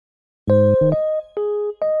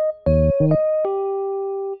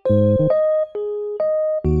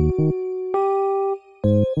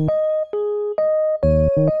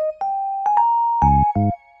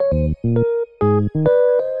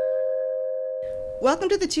Welcome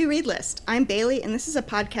to the To Read List. I'm Bailey, and this is a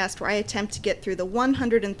podcast where I attempt to get through the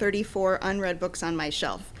 134 unread books on my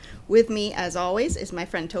shelf. With me, as always, is my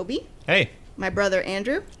friend Toby. Hey. My brother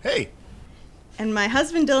Andrew. Hey. And my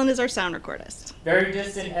husband Dylan is our sound recordist. Very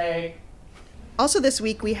distant, hey. Also this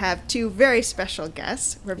week we have two very special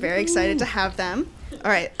guests. We're very excited to have them.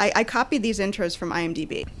 All right, I copied these intros from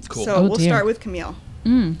IMDb. Cool. So we'll start with Camille.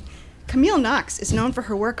 Camille Knox is known for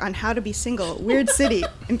her work on How to Be Single, Weird City,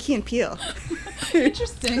 and Key and Peele.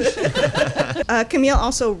 Interesting. Camille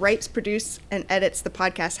also writes, produces, and edits the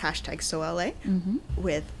podcast #SoLA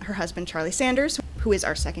with her husband Charlie Sanders, who is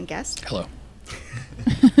our second guest. Hello.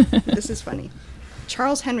 This is funny.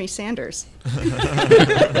 Charles Henry Sanders. That's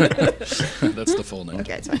the full name.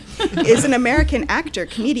 Okay, it's fine. Is an American actor,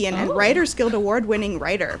 comedian, and Writers Guild Award-winning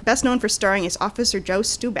writer. Best known for starring as Officer Joe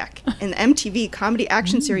Stubeck in the MTV comedy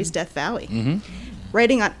action series Death Valley.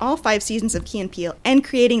 Writing on all 5 seasons of Key and Peele, and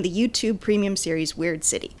creating the YouTube premium series Weird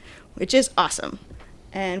City, which is awesome.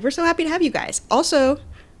 And we're so happy to have you guys. Also,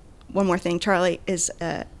 one more thing, Charlie is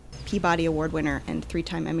a Peabody Award winner and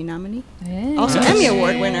 3-time Emmy nominee. Hey. Also Emmy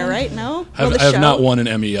Award winner, right? No? I have not won an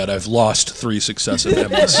Emmy yet. I've lost 3 successive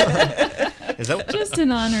Emmys. Is that Just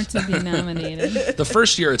an honor to be nominated. The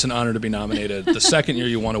first year, it's an honor to be nominated. The second year,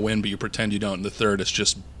 you want to win, but you pretend you don't. And the third, it's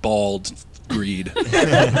just bald greed.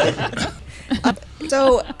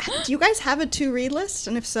 So, do you guys have a to-read list?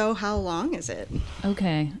 And if so, how long is it?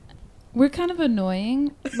 Okay. We're kind of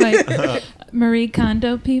annoying, like Marie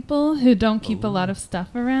Kondo people who don't keep a lot of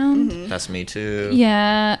stuff around. That's me too.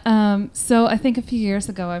 Yeah. So I think a few years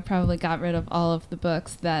ago, I probably got rid of all of the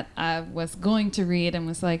books that I was going to read and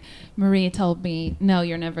was like, Marie told me, no,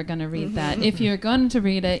 you're never going to read that. If you're going to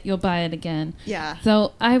read it, you'll buy it again. Yeah.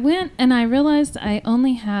 So I went and I realized I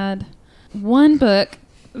only had one book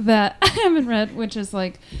that I haven't read, which is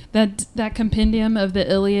like that compendium of the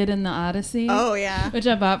Iliad and the Odyssey. Oh, yeah. Which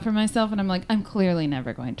I bought for myself, and I'm like, I'm clearly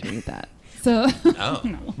never going to read that. So,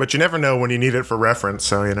 no. But you never know when you need it for reference,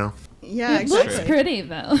 so you know. Yeah, It exactly. looks pretty,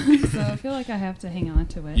 though. So I feel like I have to hang on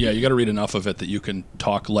to it. Yeah, you got to read enough of it that you can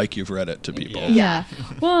talk like you've read it to people. Yeah.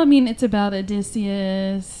 Well, I mean, it's about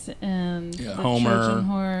Odysseus and the Homer. Trojan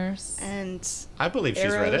horse. And I believe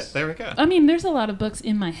she's read it. There we go. I mean, there's a lot of books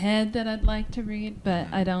in my head that I'd like to read, but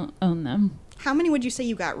I don't own them. how many would you say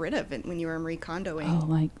you got rid of when you were Marie Kondoing? Oh,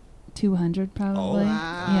 like 200 probably.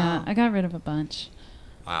 wow. Yeah, I got rid of a bunch.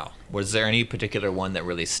 Wow. Was there any particular one that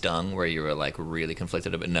really stung where you were like really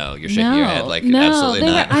conflicted about? No, you're shaking your head like absolutely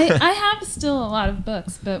not. I have still a lot of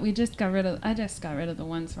books, but I just got rid of the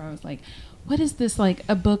ones where I was like, what is this, like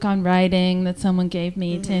a book on writing that someone gave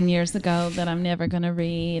me 10 years ago that I'm never going to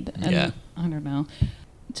read? And Yeah. I don't know.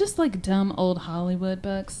 Just like dumb old Hollywood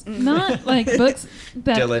books. Not like books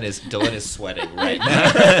that... Dylan is sweating right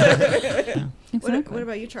now. Exactly. What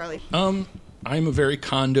about you, Charlie? I'm a very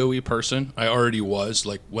Kondo-y person. I already was.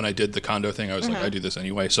 Like, when I did the Kondo thing, I was like, I do this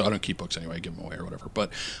anyway, so I don't keep books anyway. I give them away or whatever.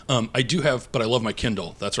 But I do have, but I love my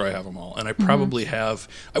Kindle. That's where I have them all. And I probably have,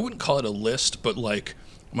 I wouldn't call it a list, but like,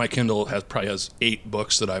 my Kindle probably has 8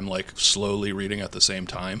 books that I'm like slowly reading at the same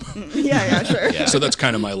time. Yeah, sure. Yeah. So that's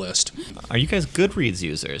kind of my list. Are you guys Goodreads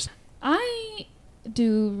users? I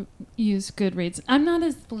do use Goodreads. I'm not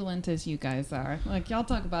as fluent as you guys are. Like, y'all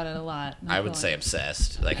talk about it a lot. I would say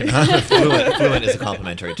obsessed. Like fluent is a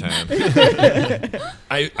complimentary term.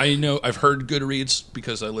 I know I've heard Goodreads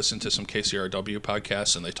because I listen to some KCRW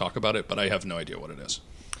podcasts and they talk about it, but I have no idea what it is.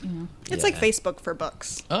 It's like Facebook for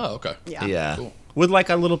books. Oh, okay. Yeah. Yeah. Cool. With like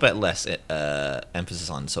a little bit less emphasis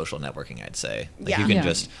on social networking, I'd say. Like Yeah. you can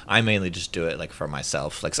Yeah. I mainly just do it like for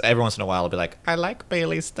myself. Like so every once in a while I'll be like, I like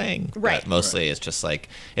Bailey's thing. Right. But mostly it's just like,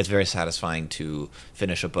 it's very satisfying to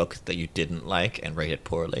finish a book that you didn't like and rate it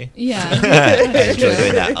poorly. Yeah. I enjoy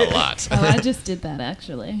doing that a lot. Oh, I just did that,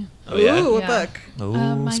 actually. Oh yeah? Ooh, Yeah. a book.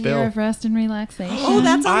 Ooh, My spill. Year of Rest and Relaxation. Oh,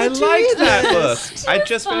 that's on I the liked to-read that list. book. I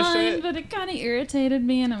just finished fine, it. but it kind of irritated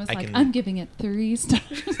me, and I was I like, can- I'm giving it 3 stars.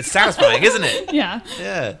 It's satisfying, isn't it? Yeah.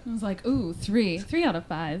 Yeah. I was like, ooh, 3 out of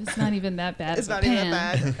 5. It's not even that bad. It's of a not even pan.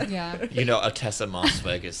 that bad. Yeah. You know, Tessa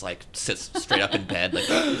Mossberg is like sits straight up in bed like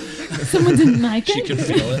Someone didn't like She it. can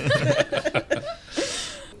feel it.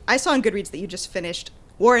 I saw on Goodreads that you just finished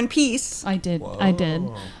War and Peace. I did.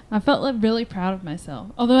 I felt like really proud of myself.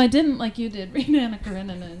 Although I didn't, like you did, read Anna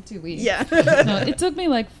Karenina in 2 weeks. Yeah. No, it took me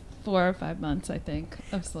like 4 or 5 months, I think,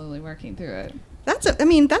 of slowly working through it.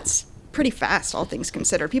 That's pretty fast, all things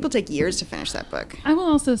considered. People take years to finish that book. I will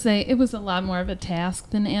also say it was a lot more of a task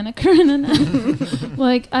than Anna Karenina.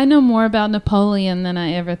 Like, I know more about Napoleon than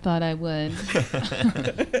I ever thought I would.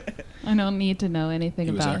 I don't need to know anything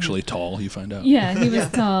He was about actually him. tall, you find out. Yeah, he was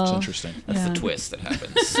tall. It's interesting. that's Yeah. the twist that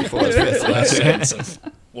happens before the twist. Last sentence of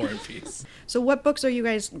War and Peace. So what books are you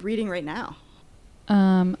guys reading right now?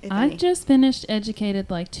 If I any? just finished Educated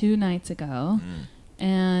like 2 nights ago,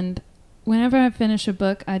 and whenever I finish a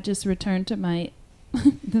book, I just return to my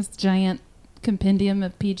this giant compendium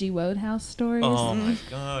of P.G. Wodehouse stories. Oh my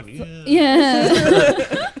God! Yeah.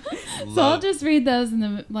 Yeah. So I'll Love- just read those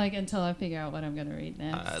until I figure out what I'm going to read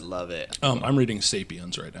next. I love it. I'm reading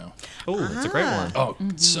Sapiens right now. Oh, it's a great one. Oh,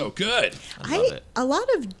 it's so good. I love it. A lot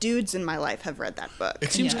of dudes in my life have read that book.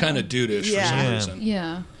 It seems Yeah. kind of dude-ish for Yeah. some Yeah. reason.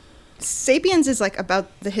 Yeah. Sapiens is like about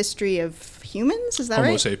the history of humans, is that Homo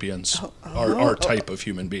right? sapiens, Oh, our type of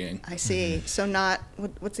human being. I see. So not,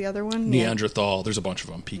 what's the other one? Neanderthal, there's a bunch of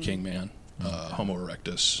them. Peking man, Homo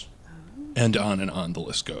erectus, and on the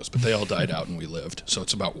list goes. But they all died out and we lived. So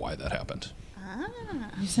it's about why that happened.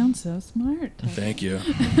 You sound so smart. Thank you.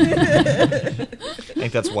 I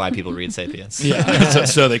think that's why people read *Sapiens*. Yeah,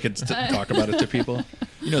 so they could talk about it to people.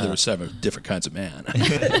 You know, there were 7 different kinds of man.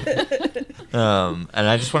 And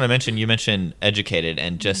I just want to mention, you mentioned Educated,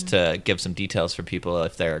 and just to give some details for people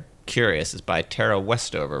if they're curious, is by Tara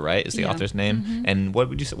Westover, right? Is the Yeah. author's name? And what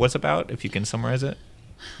would you say? What's it about? If you can summarize it.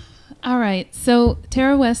 All right. So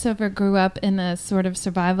Tara Westover grew up in a sort of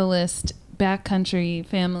survivalist backcountry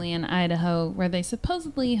family in Idaho where they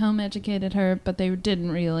supposedly home educated her, but they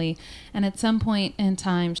didn't really. And at some point in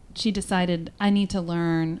time, she decided, I need to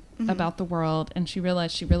learn about the world. And she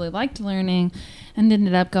realized she really liked learning and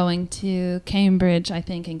ended up going to Cambridge, I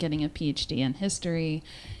think, and getting a PhD in history,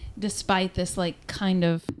 despite this like kind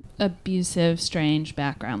of abusive, strange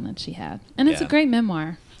background that she had. And it's a Yeah. great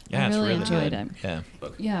memoir. Yeah, I it's really really enjoyed good. it. Yeah.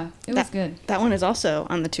 Yeah, it was good. That one is also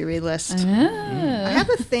on the to-read list. I have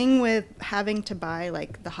a thing with having to buy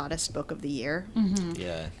like the hottest book of the year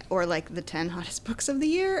Yeah. or like the 10 hottest books of the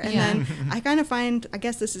year. And Yeah. then I kind of find, I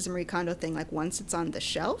guess this is a Marie Kondo thing, like once it's on the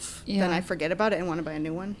shelf, then Yeah. I forget about it and want to buy a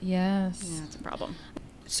new one. Yes. Yeah, that's a problem.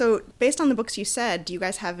 So based on the books you said, do you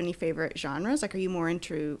guys have any favorite genres? Like, are you more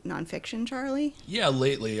into nonfiction, Charlie? Yeah,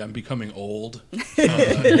 lately I'm becoming old.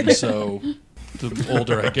 And so the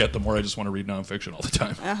older I get, the more I just want to read nonfiction all the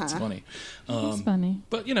time. It's funny. It's funny.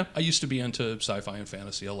 But, you know, I used to be into sci-fi and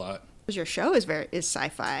fantasy a lot. Because your show is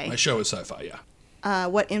sci-fi. My show is sci-fi, yeah.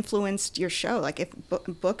 What influenced your show? Like, if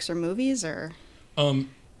books or movies or?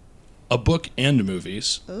 A book and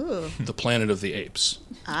movies, Ooh. The Planet of the Apes.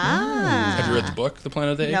 Ah. Have you read the book, The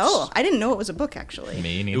Planet of the Apes? No, I didn't know it was a book, actually.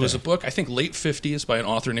 Me neither. It was a book, I think, late 50s by an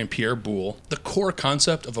author named Pierre Boulle. The core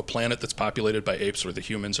concept of a planet that's populated by apes where the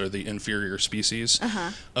humans are the inferior species,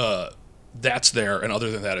 that's there. And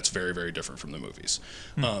other than that, it's very, very different from the movies.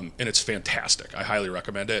 And it's fantastic. I highly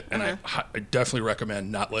recommend it. And I definitely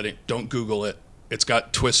recommend don't Google it. It's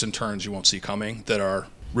got twists and turns you won't see coming that are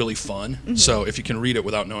really fun. So if you can read it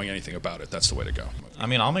without knowing anything about it, that's the way to go. I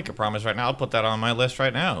mean, I'll make a promise right now. I'll put that on my list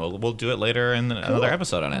right now. We'll do it later in another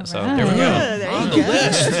episode on it. So right. there we go. Yeah, there you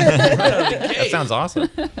go. That sounds awesome.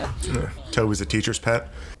 Toby's a teacher's pet.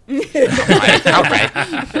 All right.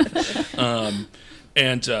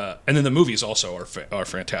 And then the movies also are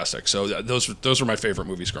fantastic. So those were my favorite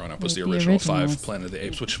movies growing up. Was the The original originals. 5 Planet of the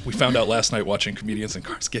Apes, which we found out last night watching Comedians in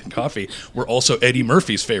Cars Getting Coffee, were also Eddie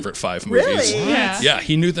Murphy's favorite 5 movies. Really? Yeah. Yeah,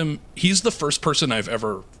 he knew them. He's the first person I've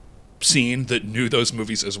ever seen that knew those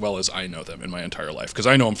movies as well as I know them in my entire life, because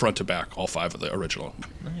I know them front to back, all 5 of the original.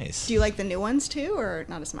 Nice. Do you like the new ones too, or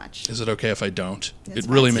not as much? Is it okay if I don't? That's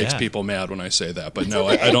It really fine. makes Yeah. people mad when I say that, but no,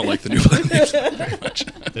 I don't like the new Planet of the Apes very much.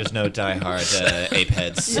 There's no diehard ape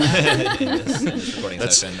heads in this recording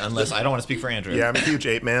session, unless I don't want to speak for Andrew. Yeah, I'm a huge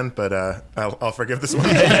ape man, but I'll forgive this one.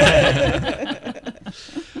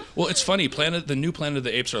 Well, it's funny. The new Planet of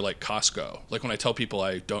the Apes are like Costco. Like when I tell people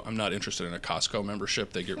I'm not interested in a Costco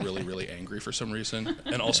membership, they get really, really angry for some reason.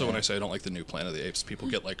 And also when I say I don't like the new Planet of the Apes, people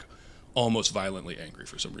get like almost violently angry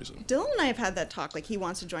for some reason. Dylan and I have had that talk. Like, he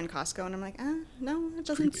wants to join Costco, and I'm like, no, it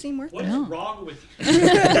doesn't seem worth What it. is wrong with you?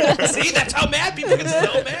 See, that's how mad people get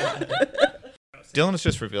so mad. Dylan has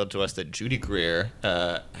just revealed to us that Judy Greer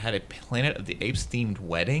had a Planet of the Apes themed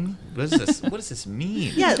wedding. What is this? What does this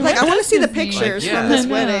mean? Yeah, like, I want to see the does this mean? pictures Like, yeah. from this I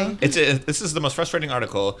know. wedding. This is the most frustrating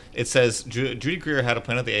article. It says Judy Greer had a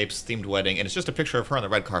Planet of the Apes themed wedding, and it's just a picture of her on the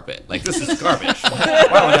red carpet. Like, this is garbage.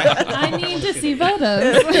 I need to see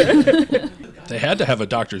photos. They had to have a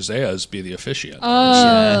Dr. Zayas be the officiant.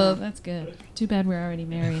 Oh, that's good. Too bad we're already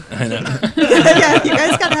married. I know. Yeah, you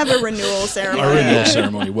guys got to have a renewal Our ceremony. renewal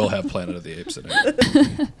ceremony will have Planet of the Apes in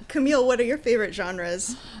it. Camille, what are your favorite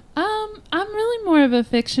genres? I'm really more of a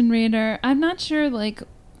fiction reader. I'm not sure, like,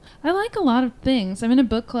 I like a lot of things. I'm in a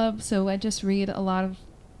book club, so I just read a lot of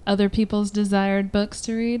other people's desired books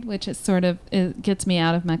to read, which is sort of, it gets me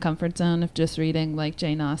out of my comfort zone of just reading like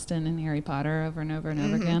Jane Austen and Harry Potter over and over and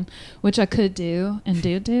over again, which I could do and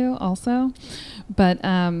do also. But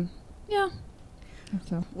yeah.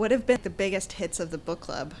 So. What have been the biggest hits of the book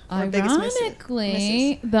club? Or biggest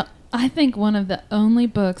Ironically, misses? I think one of the only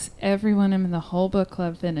books everyone in the whole book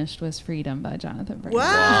club finished was Freedom by Jonathan Franzen.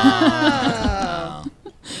 Wow.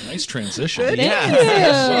 Nice transition. Good. Yeah.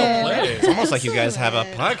 Well played. It's almost like you guys have a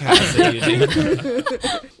podcast that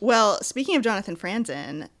you do. Well, speaking of Jonathan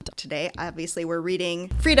Franzen, today, obviously, we're reading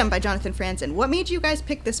Freedom by Jonathan Franzen. What made you guys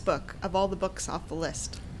pick this book of all the books off the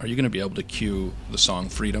list? Are you going to be able to cue the song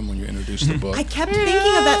Freedom when you introduce the book? I kept thinking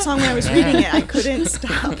of that song when I was reading it. I couldn't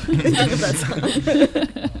stop thinking of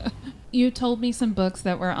that song. You told me some books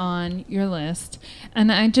that were on your list,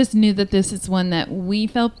 and I just knew that this is one that we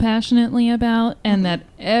felt passionately about and that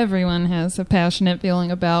everyone has a passionate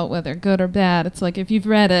feeling about, whether good or bad. It's like if you've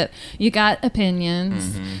read it, you got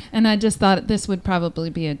opinions, and I just thought this would probably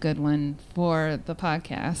be a good one for the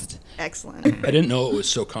podcast. Excellent. I didn't know it was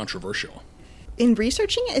so controversial. In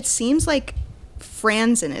researching it, it seems like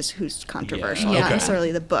Franzen is who's controversial, Yeah. not Okay.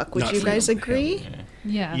 necessarily the book. Would Not you guys Freedom. agree?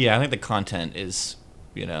 Yeah. Yeah, I think the content is,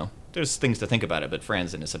 there's things to think about it, but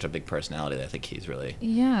Franzen is such a big personality that I think he's really...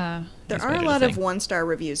 Yeah. There He's are made a it a lot of thing. one-star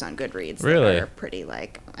reviews on Goodreads Really? that are pretty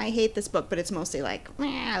like, I hate this book, but it's mostly like,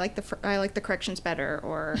 I like the corrections better,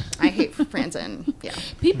 or I hate Franzen. Yeah,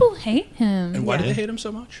 People hate him. And why do Yeah. they hate him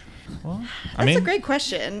so much? Well, that's a great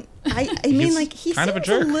question. I mean, He's like he kind of a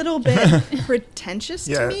seems jerk. little bit pretentious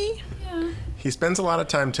Yeah. to me. Yeah. He spends a lot of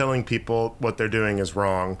time telling people what they're doing is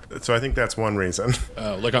wrong. So I think that's one reason.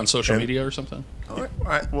 Like on social And- media or something?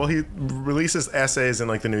 Well, he releases essays in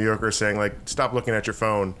like the New Yorker saying like, "Stop looking at your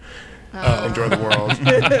phone, enjoy the world."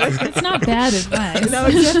 It's not bad advice. No,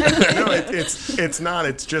 exactly. No, it's not.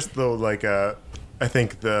 It's just the like I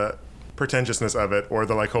think the pretentiousness of it, or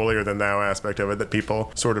the like holier than thou aspect of it, that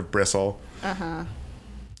people sort of bristle.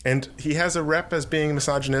 And he has a rep as being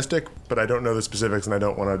misogynistic, but I don't know the specifics, and I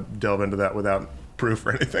don't want to delve into that without proof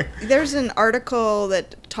or anything. There's an article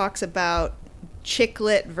that talks about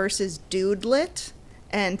chick-lit versus dude-lit,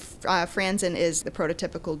 and Franzen is the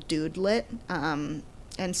prototypical dude-lit.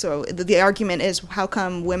 And so the argument is, how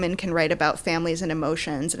come women can write about families and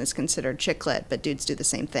emotions and it's considered chick-lit, but dudes do the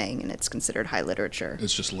same thing and it's considered high literature?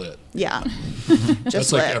 It's just lit. Yeah. That's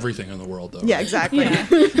Just like lit. everything in the world, though. Yeah, right? exactly. Yeah.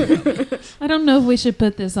 I don't know if we should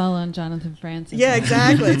put this all on Jonathan Franzen. Yeah,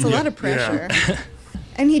 exactly. It's a lot of Yeah. pressure.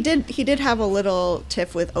 And he did have a little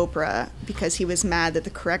tiff with Oprah because he was mad that the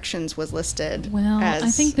corrections was listed. Well, as I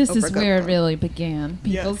think this is Oprah where it Gopal. really began.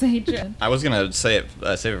 People's hatred. I was going to save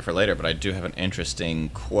it for later, but I do have an interesting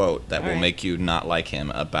quote that will right. make you not like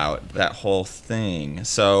him about that whole thing.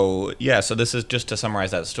 So this is just to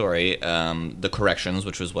summarize that story. The Corrections,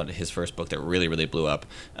 which was his first book that really, really blew up,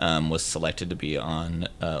 was selected to be on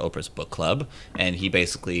Oprah's book club, and he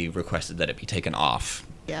basically requested that it be taken off.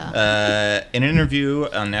 Yeah. In an interview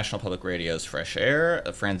on National Public Radio's Fresh Air,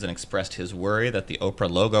 Franzen expressed his worry that the Oprah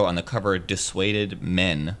logo on the cover dissuaded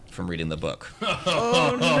men from reading the book.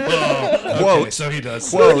 Quote, So he does.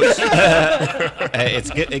 quote,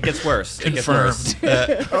 it gets worse. It gets worse.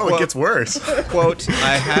 Oh, it gets worse. Quote,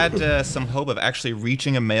 I had some hope of actually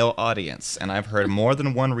reaching a male audience, and I've heard more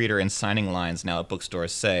than one reader in signing lines now at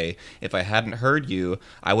bookstores say, if I hadn't heard you,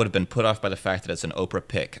 I would have been put off by the fact that it's an Oprah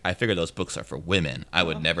pick. I figure those books are for women. I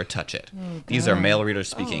would never touch it. These are male readers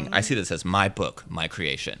speaking. I see this as my book, my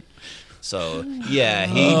creation. So, yeah,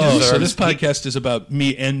 he deserves... so this podcast is about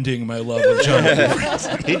me ending my love of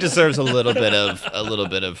Jonathan. he deserves a little bit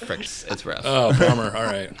of friction. It's rough. Oh, bummer. All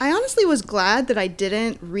right. I honestly was glad that I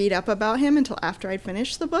didn't read up about him until after I'd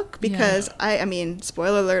finished the book because I mean,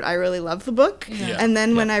 spoiler alert, I really love the book. Yeah. And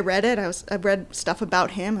then when I read it, I read stuff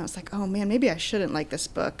about him. I was like, oh man, maybe I shouldn't like this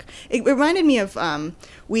book. It reminded me of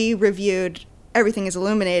we reviewed Everything is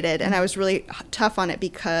Illuminated, and I was really tough on it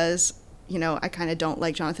because I kind of don't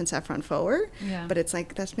like Jonathan Safran Foer. Yeah. But it's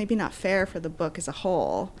like that's maybe not fair for the book as a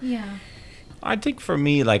whole. Yeah. I think for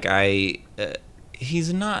me, like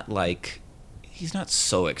he's not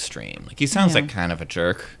so extreme. Like he sounds like kind of a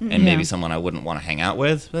jerk, and maybe someone I wouldn't want to hang out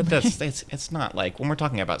with. But it's not like when we're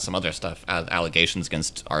talking about some other stuff, allegations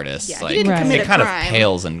against artists. Yeah, he like didn't commit it a kind crime. of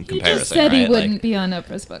pales in He comparison. just said he right? wouldn't Like, be on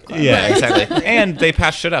Oprah's book club. yeah, Right. exactly. And they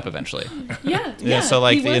patched shit up eventually. Yeah. so,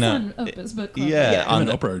 like, he was you know, on Oprah's book club. Yeah, Him on and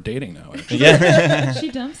the, Oprah are dating now, actually. yeah. She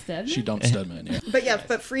dumped Stedman. She dumped Stedman, yeah.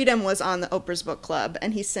 But Freedom was on the Oprah's book club,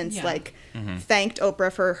 and he's since thanked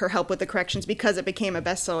Oprah for her help with the corrections because it became a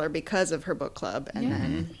bestseller because of her book club, and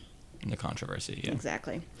then The controversy. Yeah.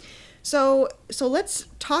 exactly. So let's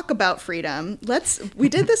talk about freedom. We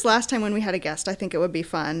did this last time when we had a guest. I think it would be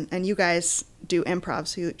fun, and you guys do improv,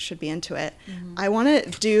 so you should be into it. I want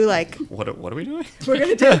to do like What are we doing? we're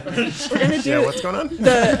gonna do Yeah, what's going on?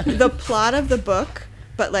 the plot of the book,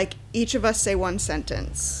 but like each of us say one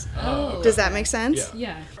sentence. Oh, Does that make sense?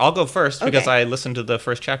 Yeah. Yeah. I'll go first because Okay. I listened to the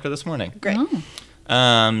first chapter this morning. Great.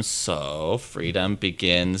 Oh. So freedom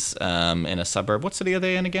begins in a suburb. What city are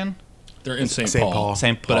they in again? They're in St. St. Paul. Paul.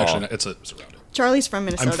 St. But Paul. actually, it's surrounded. Charlie's from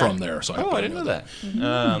Minnesota. I'm from there, so Oh, I didn't know that.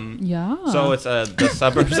 Yeah. So it's the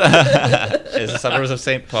suburbs. It's the suburbs of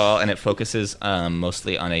St. Paul, and it focuses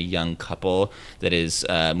mostly on a young couple that is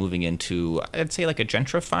moving into, I'd say, like a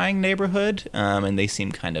gentrifying neighborhood, and they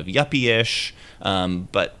seem kind of yuppie-ish,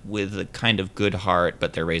 but with a kind of good heart.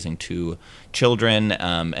 But they're raising 2 children,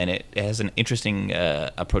 and it has an interesting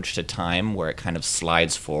approach to time where it kind of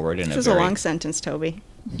slides forward in This a is very a long sentence, Toby.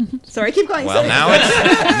 Sorry, keep going. well. Sorry.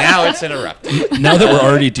 Now it's interrupted. Now that we're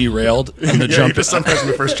already derailed, I'm gonna Yeah, you jump. just sometimes in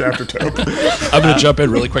the first chapter, Tobe. I'm gonna jump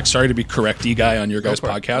in really quick. Sorry to be correcty guy on your guys' for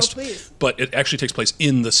it. podcast, Oh, please. but it actually takes place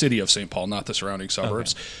in the city of St. Paul, not the surrounding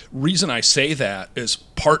suburbs. Reason I say that is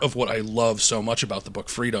part of what I love so much about the book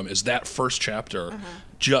Freedom is that first chapter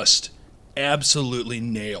just absolutely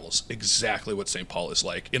nails exactly what St. Paul is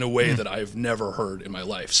like in a way that I've never heard in my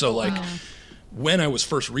life. So like when I was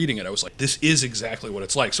first reading it, I was like, this is exactly what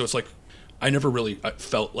it's like. So it's like I never really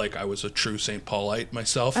felt like I was a true St. Paulite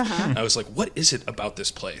myself. I was like, what is it about this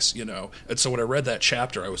place, you know? And so when I read that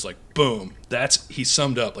chapter, I was like, boom, he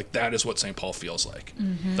summed up, like, that is what St. Paul feels like.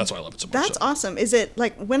 That's why I love it so much. That's awesome. Is it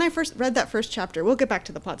like when I first read that first chapter, we'll get back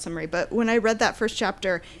to the plot summary, but when I read that first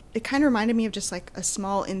chapter, it kind of reminded me of just like a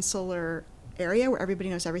small insular area where everybody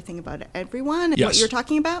knows everything about everyone. Yes. What you're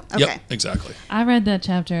talking about? Okay. Yep, exactly. I read that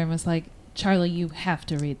chapter and was like, Charlie, you have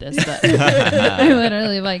to read this book. I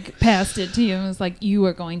literally like passed it to you and was like, you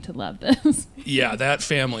are going to love this. Yeah, that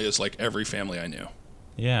family is like every family I knew.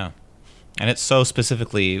 Yeah. And it's so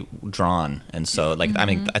specifically drawn. And so, like, I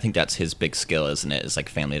mean, I think that's his big skill, isn't it? Is like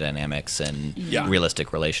family dynamics and Yeah.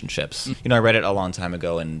 realistic relationships. You know, I read it a long time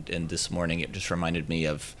ago, and this morning it just reminded me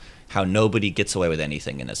of how nobody gets away with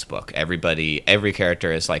anything in this book. Every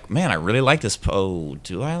character is like, man, I really like this. Oh,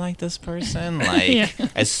 do I like this person? Like, Yeah.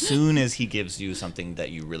 as soon as he gives you something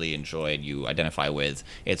that you really enjoy and you identify with,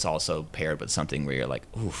 it's also paired with something where you're like,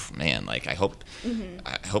 oof, man, like, I hope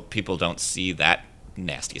people don't see that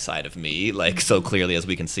nasty side of me like so clearly as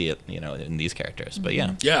we can see it, you know, in these characters. But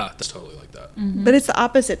yeah. Yeah, that's totally like that. But it's the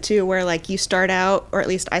opposite too, where like you start out, or at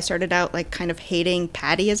least I started out, like kind of hating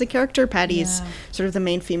Patty as a character. Patty's Yeah. sort of the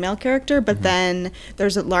main female character, but then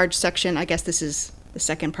there's a large section, I guess this is the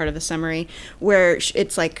second part of the summary, where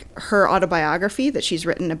it's like her autobiography that she's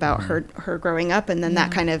written about her growing up, and then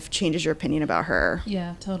that kind of changes your opinion about her.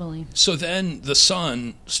 Yeah, totally. So then the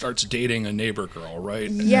son starts dating a neighbor girl, right?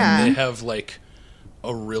 And Yeah. they have like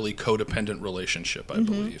a really codependent relationship, I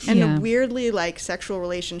believe. And Yeah. a weirdly like sexual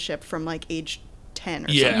relationship from like age 10 or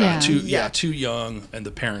Yeah, something. Yeah. too young, and the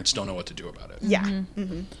parents don't know what to do about it. Yeah.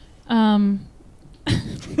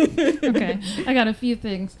 Okay, I got a few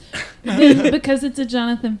things. Because it's a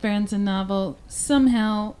Jonathan Franzen novel,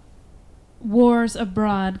 somehow wars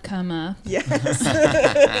abroad come up.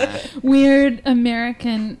 Yes. Weird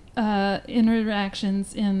American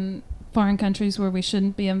interactions in foreign countries where we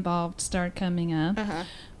shouldn't be involved start coming up.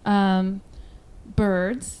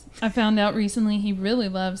 Birds. I found out recently he really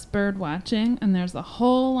loves bird watching, and there's a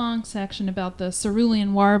whole long section about the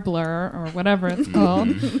cerulean warbler, or whatever it's called.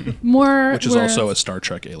 More Which is where also a it's- Star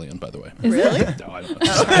Trek alien, by the way. Is Really? it? No, I don't.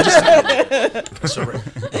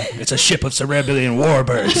 It's a ship of cerulean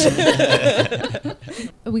warbirds.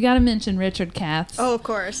 We got to mention Richard Katz. Oh, of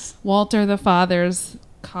course. Walter the father's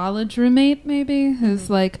college roommate, maybe, who's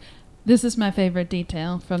like, this is my favorite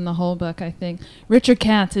detail from the whole book, I think. Richard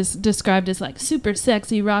Katz is described as like super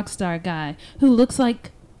sexy rock star guy who looks like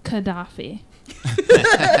Gaddafi.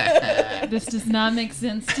 This does not make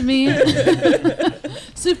sense to me.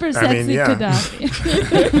 Super sexy yeah.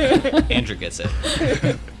 Gaddafi. Andrew gets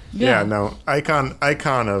it. Yeah, no. Icon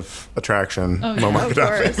of attraction. Oh, yeah. Muammar Of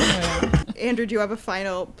Gaddafi. course. Andrew, do you have a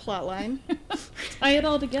final plot line? Tie it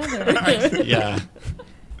all together. Yeah.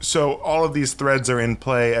 So all of these threads are in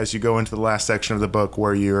play as you go into the last section of the book,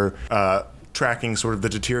 where you're tracking sort of the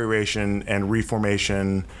deterioration and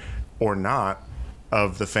reformation, or not,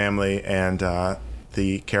 of the family and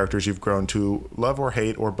the characters you've grown to love or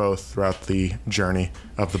hate, or both, throughout the journey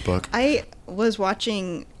of the book. I was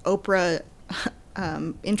watching Oprah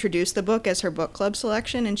introduce the book as her book club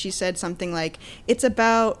selection, and she said something like, it's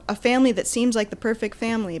about a family that seems like the perfect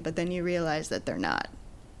family, but then you realize that they're not.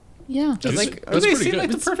 Yeah. That's, like- that's they pretty seem good.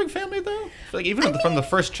 like the perfect family though. Like even from the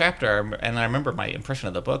first chapter, and I remember my impression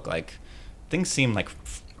of the book, like things seem like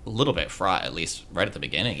a little bit fraught, at least right at the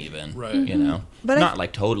beginning, even. Right. You know, But not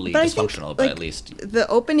like totally but I think, dysfunctional, but like, at least. the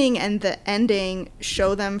opening and the ending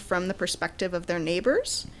show them from the perspective of their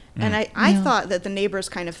neighbors. And I Yeah. thought that the neighbors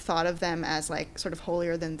kind of thought of them as like sort of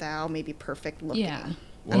holier than thou, maybe perfect looking. Yeah.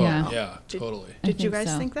 Whoa, Yeah. yeah, totally. I Did you think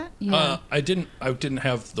guys so. think that? Yeah. I didn't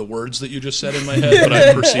have the words that you just said in my head, but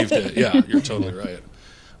I perceived it. Yeah, you're totally right.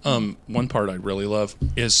 One part I really love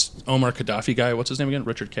is Omar Gaddafi guy. What's his name again?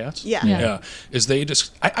 Richard Katz. Yeah. Yeah. Yeah. Is they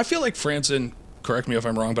just? I feel like Franzen. Correct me if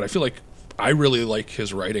I'm wrong, but I feel like I really like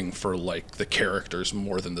his writing for like the characters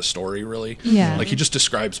more than the story. Really. Yeah. Like he just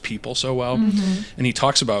describes people so well, and he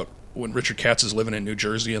talks about when Richard Katz is living in New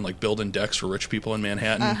Jersey and like building decks for rich people in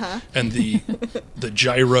Manhattan, and the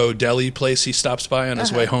gyro deli place he stops by on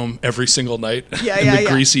his way home every single night, Yeah, and yeah, the yeah.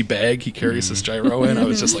 greasy bag he carries his gyro in. I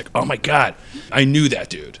was just like, oh my god, I knew that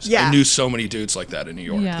dude. Yeah. I knew so many dudes like that in New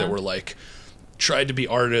York Yeah. that were like tried to be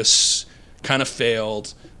artists, kind of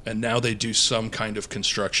failed. And now they do some kind of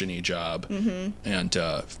construction-y job, and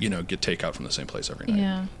get takeout from the same place every night.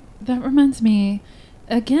 Yeah, that reminds me.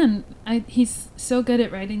 Again, he's so good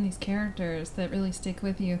at writing these characters that really stick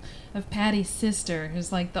with you. Of Patty's sister,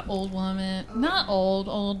 who's like the old woman, not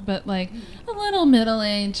old, but like a little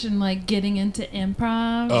middle-aged and like getting into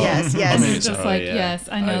improv. Oh, Yes, yes. And amazing. it's just Oh, like, yeah. yes,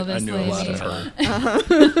 I know I this knew lady. a lot of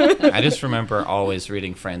her. I just remember always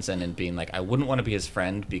reading Franzen and being like, I wouldn't want to be his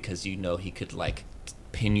friend because he could like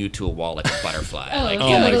pin you to a wall like a butterfly. Oh, like oh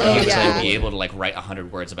my he God. would Yeah. like, be able to like write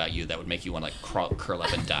 100 words about you that would make you want to like curl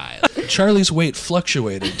up and die. Charlie's weight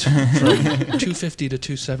fluctuated from 250 to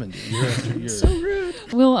 270 year after year.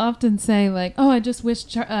 We'll often say like, "Oh, I just wish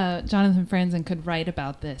Jonathan Franzen could write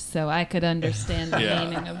about this, so I could understand the Yeah.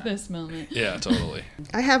 meaning of this moment." Yeah, totally.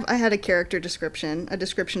 I had a character description, a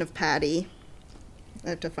description of Patty. I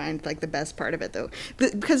have to find like the best part of it though,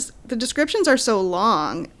 because the descriptions are so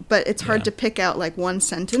long, but it's hard Yeah. to pick out like one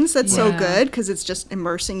sentence that's so Yeah. good because it's just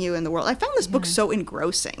immersing you in the world. I found this book so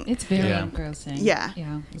engrossing. It's very Yeah. engrossing. Yeah.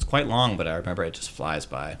 Yeah. It's quite long, but I remember it just flies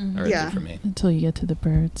by. Or it Yeah. did for me. Until you get to the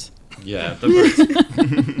birds. Yeah, the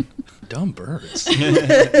birds. Dumb birds. He's You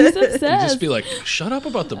obsessed. just be like, shut up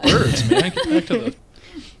about the birds, man. Get back to the.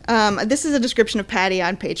 This is a description of Patty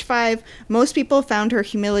on page 5. Most people found her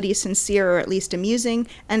humility sincere or at least amusing,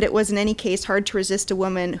 and it was in any case hard to resist a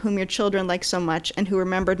woman whom your children liked so much and who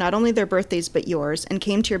remembered not only their birthdays but yours, and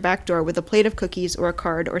came to your back door with a plate of cookies or a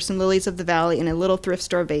card or some lilies of the valley in a little thrift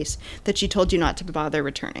store vase that she told you not to bother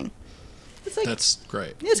returning. It's like, That's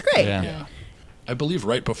great. it's great. Yeah. Yeah. I believe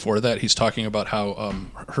right before that, he's talking about how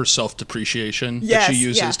her self-depreciation that Yes, she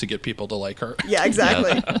uses yeah. to get people to like her. Yeah,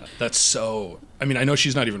 exactly. That's so. I mean, I know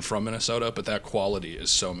she's not even from Minnesota, but that quality is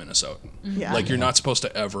so Minnesotan. Yeah. Like, you're not supposed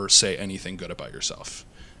to ever say anything good about yourself,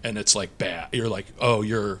 and it's like bad. You're like, oh,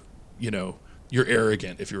 you're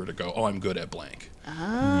arrogant if you were to go, oh, I'm good at blank.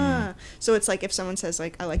 So it's like if someone says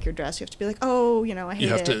like, I like your dress, you have to be like, oh, I hate You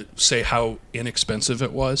have it. to say how inexpensive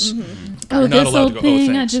it was. Oh, You're not this allowed old to go, oh,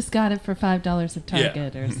 thing, I thanks. just got it for $5 at Yeah.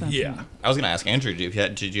 Target or something. Yeah. I was going to ask Andrew,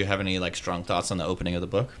 did you have any like strong thoughts on the opening of the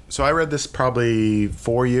book? So I read this probably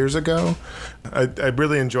 4 years ago. I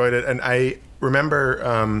really enjoyed it, and I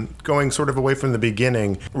remember going sort of away from the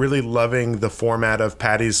beginning, really loving the format of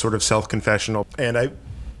Patty's sort of self-confessional. And I'm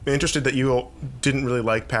interested that you didn't really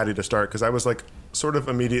like Patty to start, because I was like sort of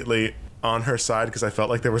immediately on her side because I felt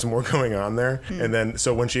like there was more going on there. And then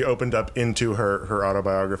so when she opened up into her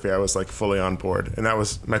autobiography, I was like fully on board. And that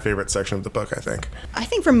was my favorite section of the book, I think. I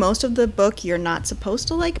think for most of the book, you're not supposed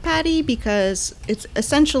to like Patty because it's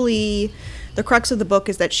essentially the crux of the book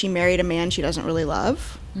is that she married a man she doesn't really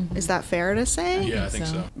love. Is that fair to say? Yeah, I think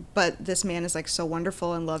so. But this man is like so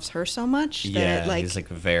wonderful and loves her so much that Yeah, it, like, he's like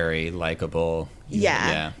very likable.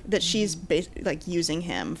 yeah, that she's like using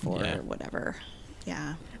him for Yeah. whatever.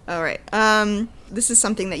 Yeah. All right. This is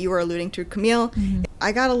something that you were alluding to, Camille.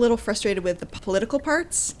 I got a little frustrated with the political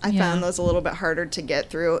parts. I Yeah. found those a little bit harder to get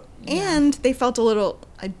through, and they felt a little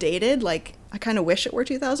dated. Like I kind of wish it were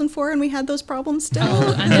 2004 and we had those problems still.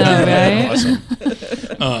 Oh, I know,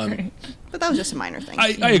 right? Awesome. But that was just a minor thing.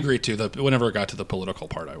 I agree too. Whenever it got to the political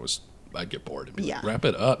part, I'd get bored and be Yeah. like, wrap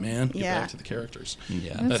it up, man. Get Yeah. back to the characters.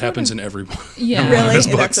 Yeah. That That's happens sort in every Yeah. Really? his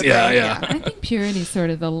That's books. the Yeah, thing, yeah. I think Purity's sort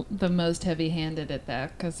of the most heavy-handed at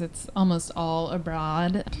that because it's almost all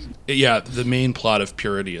abroad. Yeah, the main plot of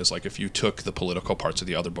Purity is like if you took the political parts of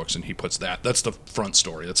the other books and he puts that's the front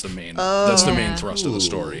story. That's the main. That's the main Yeah. thrust of the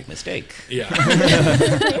story. Mistake. Yeah.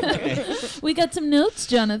 We got some notes,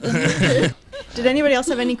 Jonathan. Did anybody else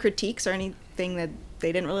have any critiques or anything that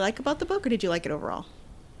they didn't really like about the book, or did you like it overall?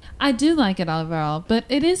 I do like it overall, but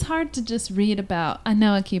it is hard to just read about. I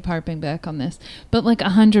know I keep harping back on this, but like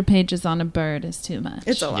 100 pages on a bird is too much.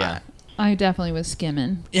 It's a lot. Yeah. I definitely was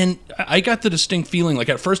skimming. And I got the distinct feeling, like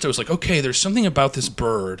at first I was like, okay, there's something about this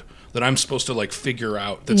bird that I'm supposed to like figure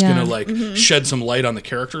out that's Yeah. gonna like shed some light on the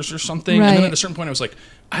characters or something. And then Right. at a certain point I was like,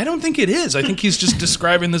 I don't think it is. I think he's just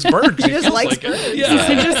describing this bird. 'cause He just feels likes like it. birds. Yeah.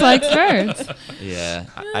 He just likes birds. Yeah,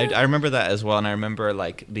 I remember that as well, and I remember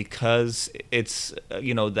like because it's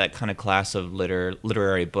that kind of class of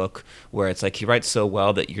literary book where it's like he writes so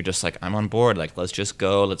well that you're just like I'm on board, like let's just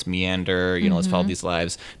go, let's meander, let's follow these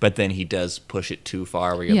lives. But then he does push it too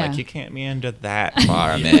far where you're Yeah. like you can't meander that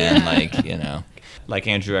far, man. Like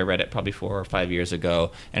Andrew, I read it probably 4 or 5 years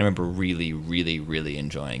ago, and I remember really, really, really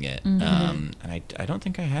enjoying it. And I don't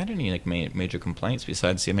think I had any like major complaints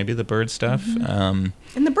besides maybe the bird stuff. And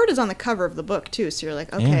the bird is on the cover of the book too, so you're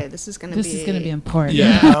like, okay, Yeah. this is going to This be is going to be important.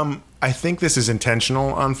 Yeah. I think this is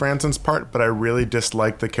intentional on Franson's part, but I really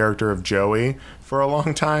disliked the character of Joey for a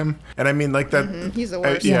long time. And I mean, like that. He's the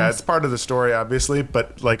worst. Yeah, Yes. it's part of the story, obviously,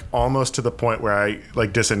 but like almost to the point where I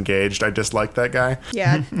like disengaged. I disliked that guy.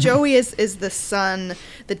 Yeah, Joey is the son,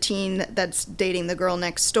 the teen that's dating the girl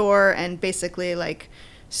next door, and basically like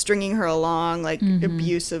stringing her along like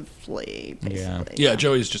abusively. Basically. Yeah,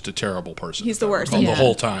 Joey's just a terrible person. He's if the I worst. recall, Yeah. The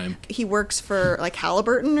whole time. He works for like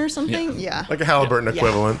Halliburton or something. Yeah. Like a Halliburton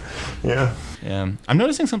equivalent. Yeah. Yeah. I'm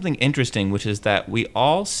noticing something interesting, which is that we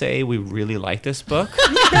all say we really like this book,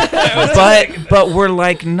 but we're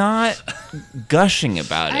like not gushing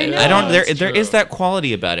about it. I know. There That's is true. that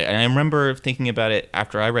quality about it, and I remember thinking about it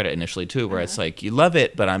after I read it initially too, where it's like you love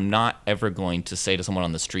it, but I'm not ever going to say to someone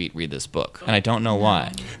on the street, read this book, and I don't know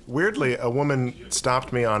why. Weirdly, a woman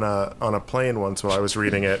stopped me on a plane once while I was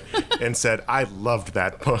reading it and said, I loved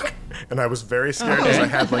that book. And I was very scared because I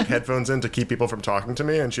had like headphones in to keep people from talking to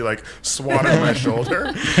me, and she like swatted my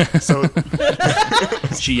shoulder. So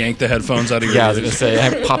She yanked the headphones out of your Yeah, I was ears. gonna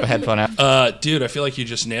say I pop a headphone out. Dude, I feel like you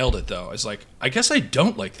just nailed it, though. I was like, I guess I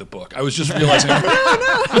don't like the book. I was just realizing.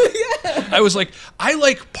 I was like, I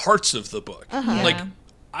like parts of the book. Like, Yeah.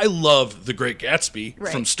 I love The Great Gatsby Right.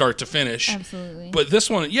 from start to finish. Absolutely. But this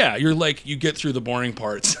one, yeah, you're like, you get through the boring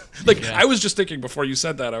parts. Like, I was just thinking before you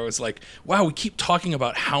said that, I was like, wow, we keep talking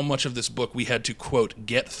about how much of this book we had to, quote,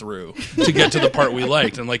 get through to get to the part we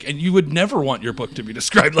liked. And like, and you would never want your book to be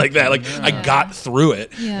described like that. Like, I got through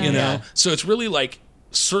it, Yeah. you know? Yeah. So it's really like,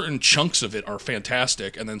 certain chunks of it are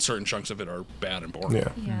fantastic, and then certain chunks of it are bad and boring. yeah.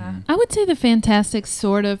 Yeah. I would say the fantastic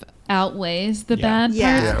sort of outweighs the bad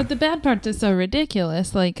Yeah. parts, Yeah. but the bad parts are so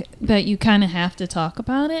ridiculous, like that you kind of have to talk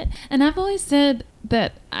about it. And I've always said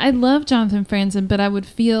that I love Jonathan Franzen, but I would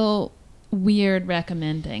feel weird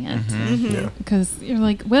recommending it Yeah. because you're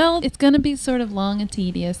like, well, it's going to be sort of long and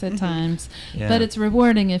tedious at times, but it's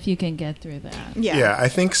rewarding if you can get through that. Yeah. Yeah, I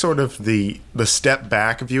think sort of the step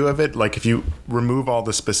back view of it, like if you remove all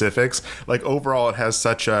the specifics, like overall it has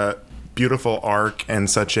such a beautiful arc and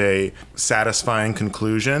such a satisfying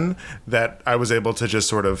conclusion that I was able to just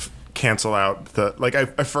sort of cancel out the like I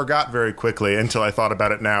forgot very quickly until I thought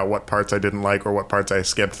about it now what parts I didn't like or what parts I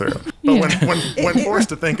skipped through. But when forced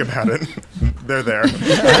to think about it, they're there.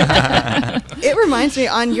 It reminds me,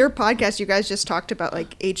 on your podcast, you guys just talked about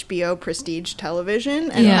like HBO prestige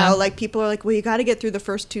television and Yeah. how like people are like, well, you got to get through the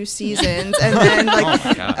first 2 seasons, and then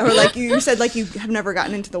like, or like you said, like you have never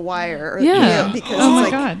gotten into The Wire, or, Yeah. because Oh my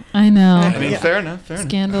like, God. I know. I mean, Yeah. fair enough.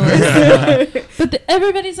 Scandalous. But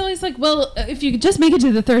everybody's always like, well, if you could just make it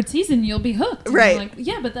to the 3rd season, you'll be hooked. And I'm Right. like,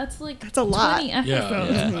 yeah, but that's like That's a lot. 20 Yeah,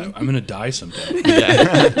 episodes. I'm gonna die someday.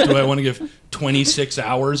 Yeah. Do I want to give 26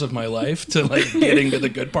 hours of my life to like getting to the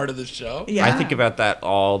good part of the show? Yeah. I think about that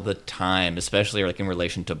all the time, especially like in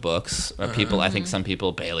relation to books. People, I think some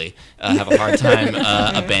people, Bailey, have a hard time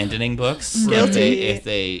abandoning books. Guilty.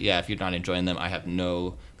 If you're not enjoying them, I have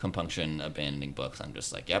no compunction abandoning books. I'm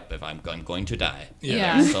just like, yep, if I'm going to die.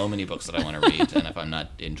 Yeah. There's so many books that I want to read, and if I'm not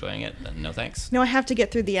enjoying it, then no thanks. No, I have to get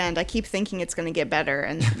through the end. I keep thinking it's going to get better,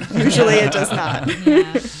 and usually it does not.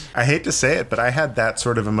 Yeah. I hate to say it, but I had that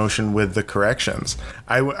sort of emotion with the corrections.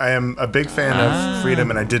 I am a big fan of Freedom,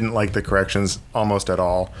 and I didn't like the corrections almost at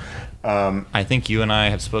all. I think you and I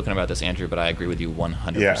have spoken about this, Andrew, but I agree with you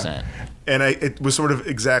 100%. Yeah. And it was sort of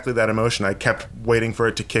exactly that emotion. I kept waiting for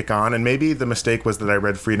it to kick on, and maybe the mistake was that I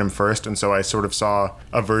read Freedom first, and so I sort of saw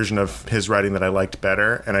a version of his writing that I liked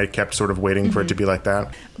better, and I kept sort of waiting for it to be like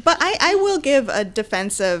that. But I will give a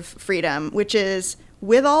defense of Freedom, which is,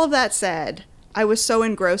 with all of that said, I was so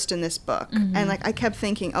engrossed in this book. And like I kept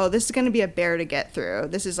thinking, oh, this is going to be a bear to get through.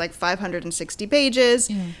 This is like 560 pages.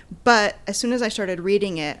 Yeah. But as soon as I started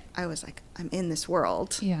reading it, I was like, I'm in this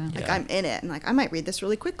world. Yeah. Like Yeah. I'm in it. And like I might read this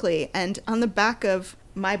really quickly. And on the back of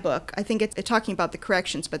my book, I think it's talking about the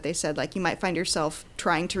corrections, but they said like you might find yourself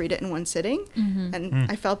trying to read it in one sitting. And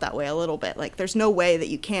I felt that way a little bit. Like there's no way that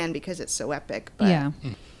you can because it's so epic. But Yeah.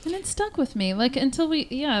 And it stuck with me. Like until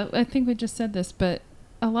I think we just said this, but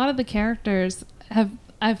a lot of the characters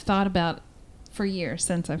I've thought about for years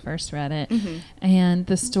since I first read it. And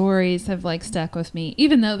the stories have like stuck with me,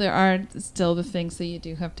 even though there are still the things that you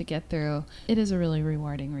do have to get through. It is a really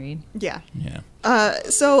rewarding read. yeah. Yeah.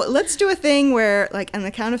 So let's do a thing where, like, on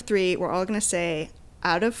the count of 3, we're all going to say,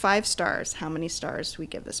 out of 5 stars, how many stars we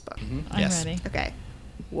give this book. I'm Yes. ready. Okay.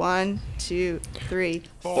 1, 2, 3,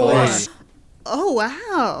 4. 4. Oh,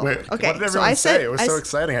 wow. Wait, okay. what did so everyone I say? said, It was I so s-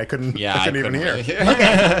 exciting. I couldn't even hear. Really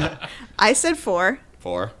hear. I said 4.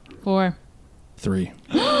 4. 4. 3.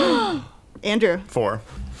 Andrew. 4.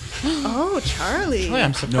 Oh, Charlie. Oh, yeah,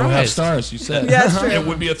 I'm surprised. No half stars, you said. Yeah, that's true. It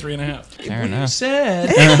would be a 3.5. Fair enough.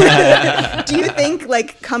 Said. Do you think,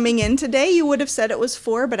 like, coming in today, you would have said it was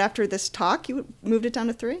 4, but after this talk, you moved it down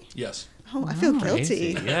to 3? Yes. Oh, I feel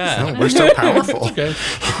guilty. Yeah. Oh, we're so powerful. Okay.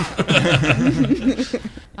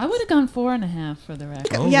 I would have gone 4.5 for the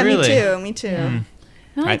record. Oh, Yeah, really? me too.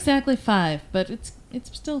 Not I- exactly 5, but it's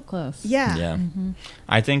still close. Yeah. Yeah.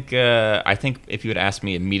 I think if you had asked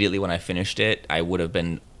me immediately when I finished it, I would have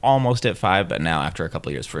been almost at 5, but now after a couple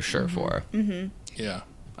of years, for sure 4. Yeah.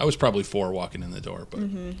 I was probably 4 walking in the door, but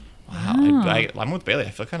Wow. I'm with Bailey.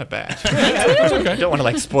 I feel kind of bad. I don't want to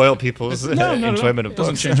like spoil people's enjoyment of it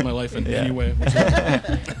doesn't books. change my life in any way.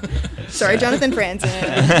 Sorry, Jonathan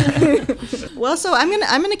Franzen. Well, so I'm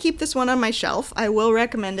gonna keep this one on my shelf. I will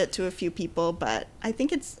recommend it to a few people, but I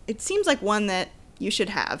think it seems like one that you should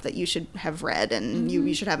have read, and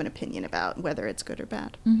you should have an opinion about whether it's good or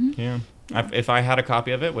bad. Yeah. If I had a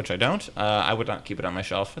copy of it, which I don't, I would not keep it on my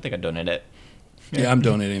shelf. I think I'd donate it. Yeah, I'm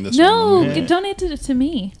donating this No, one. donate it to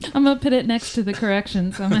me. I'm going to put it next to the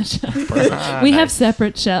corrections on my shelf. We have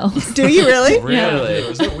separate shelves. Do you really? Really?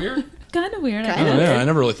 Is that weird? Kind of weird. I Kinda. Oh, know. yeah, I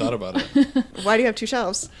never really thought about it. Why do you have 2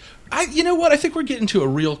 shelves? You know what? I think we're getting to a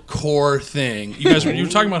real core thing. You guys, you were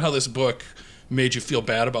talking about how this book made you feel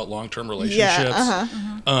bad about long-term relationships.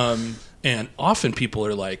 And often people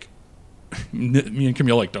are like, me and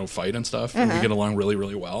Camille like don't fight and stuff, and we get along really,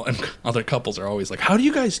 really well. And other couples are always like, "How do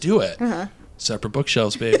you guys do it?" Separate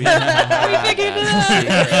bookshelves, baby.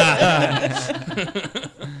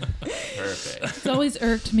 Perfect. It's always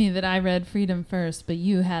irked me that I read Freedom first, but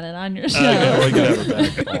you had it on your Yeah, shelf. well, you can have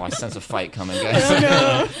it back. Oh, I sense a fight coming, guys.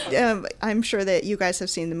 I'm sure that you guys have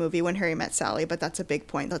seen the movie When Harry Met Sally, but that's a big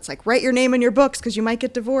point. That's like, write your name in your books because you might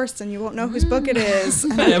get divorced and you won't know whose book it is.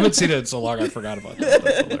 I haven't seen it in so long, I forgot about that.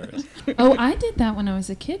 That's hilarious. Oh, I did that when I was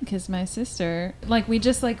a kid because my sister, like, we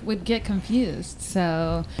just like would get confused.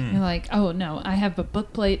 So you're like, oh no, I have a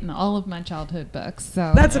book plate in all of my childhood books.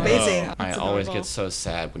 So That's amazing. I That's always adorable. get so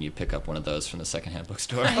sad when you pick up one of those from the secondhand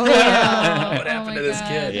bookstore. Oh, What happened to this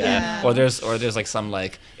kid? Yeah. Or there's like some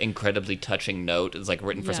like incredibly touching note. It's like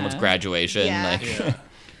written for someone's Yeah. graduation. Yeah. Like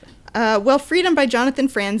Yeah. Well, Freedom by Jonathan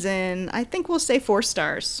Franzen, I think we'll say 4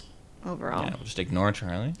 stars overall. yeah, we'll just ignore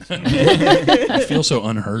Charlie. I feel so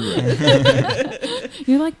unheard right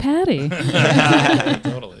You're like Patty. now.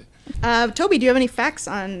 Totally. Toby, do you have any facts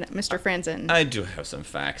on Mr. Franzen? I do have some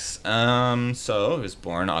facts. So he was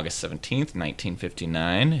born August 17th,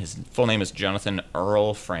 1959. His full name is Jonathan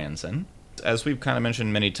Earl Franzen. As we've kind of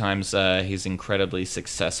mentioned many times, he's incredibly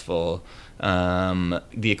successful.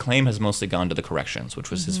 The acclaim has mostly gone to the corrections, which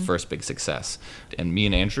was his first big success. And me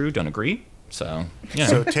and Andrew don't agree. So, yeah.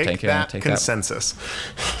 So take that take consensus.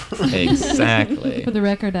 Exactly. For the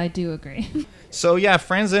record, I do agree. So yeah,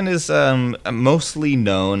 Franzen is mostly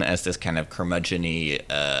known as this kind of curmudgeon-y,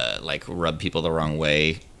 like rub people the wrong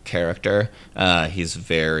way character. He's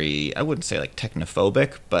very, I wouldn't say like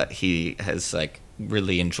technophobic, but he has like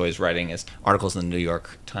really enjoys writing his articles in the New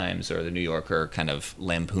York Times or the New Yorker, kind of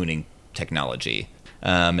lampooning technology.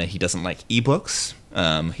 And he doesn't like ebooks.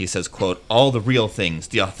 He says, quote, "All the real things,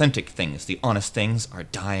 the authentic things, the honest things are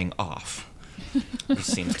dying off." Which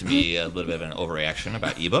seems to be a little bit of an overreaction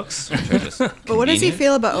about ebooks. Which are just But what does he convenient.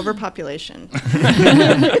 feel about overpopulation?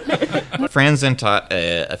 Franzen taught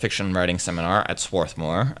a fiction writing seminar at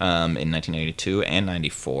Swarthmore in 1982 and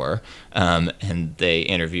 94, and they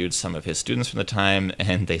interviewed some of his students from the time,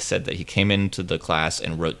 and they said that he came into the class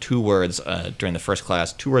and wrote 2 words during the first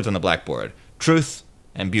class, 2 words on the blackboard: truth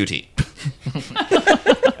and beauty.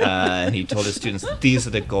 And he told his students that these are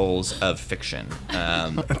the goals of fiction.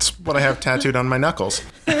 That's what I have tattooed on my knuckles.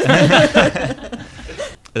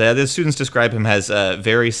 The students describe him as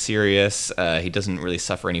very serious. He doesn't really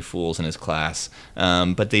suffer any fools in his class.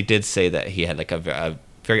 But they did say that he had like a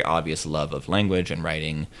very obvious love of language and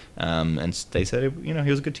writing. And they said, he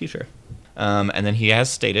was a good teacher. And then he has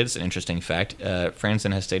stated, it's an interesting fact,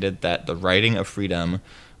 Franzen has stated that the writing of Freedom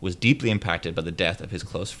was deeply impacted by the death of his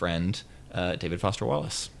close friend, David Foster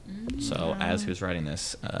Wallace. So as he was writing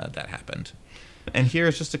this, that happened. And here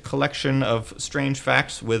is just a collection of strange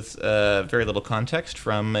facts with very little context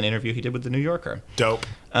from an interview he did with The New Yorker. Dope.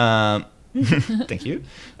 Thank you.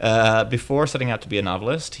 Before setting out to be a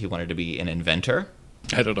novelist, he wanted to be an inventor.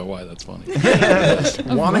 I don't know why that's funny.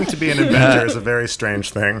 Wanting to be an inventor is a very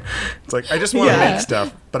strange thing. It's like, I just want to make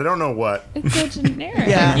stuff, but I don't know what. It's so generic.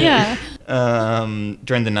 Yeah.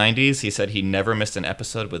 During the 90s, he said he never missed an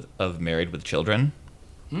episode of Married with Children.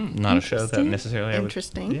 Not a show that necessarily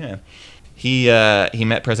Interesting. Yeah. He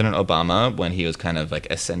met President Obama when he was kind of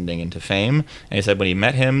like ascending into fame, and he said when he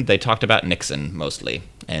met him, they talked about Nixon mostly,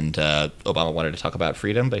 and Obama wanted to talk about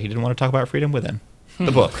freedom, but he didn't want to talk about freedom with him.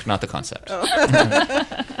 The book, not the concept.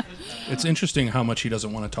 It's interesting how much he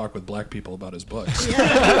doesn't want to talk with black people about his books.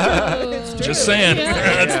 Just saying.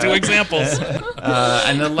 That's 2 examples.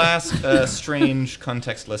 And the last strange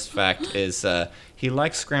contextless fact is he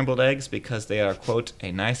likes scrambled eggs because they are, quote,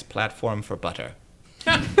 a nice platform for butter.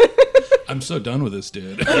 I'm so done with this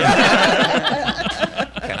dude. Can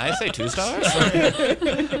I say 2 stars?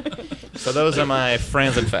 So those are my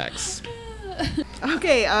Franzen facts.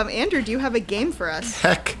 Okay, Andrew, do you have a game for us?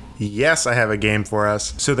 Heck yes, I have a game for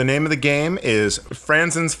us. So the name of the game is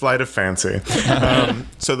Franzen's Flight of Fancy.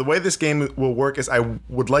 So the way this game will work is I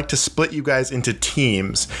would like to split you guys into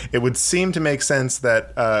teams. It would seem to make sense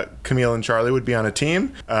that Camille and Charlie would be on a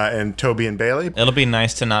team, and Toby and Bailey. It'll be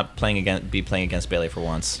nice to not be playing against Bailey for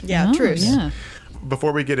once. Yeah, true. Yeah.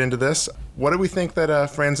 Before we get into this, what do we think that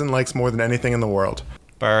Franzen likes more than anything in the world?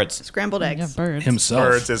 Birds. Scrambled Yeah, eggs. birds. Himself.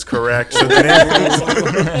 Birds is correct. So the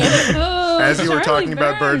name as you were Charlie talking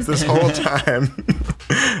about birds Burns. this whole time,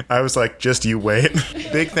 I was like, just you wait.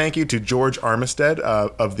 Big thank you to George Armistead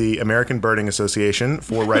of the American Birding Association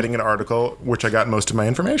for writing an article which I got most of my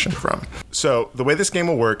information from. So the way this game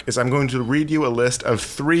will work is I'm going to read you a list of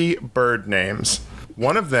 3 bird names.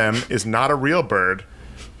 One of them is not a real bird.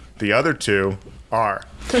 The other 2 are.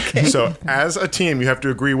 Okay. So as a team, you have to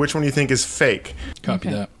agree which one you think is fake. Copy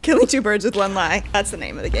that. Killing 2 birds with 1 lie. That's the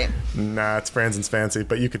name of the game. Nah, it's Franzen's Fancy,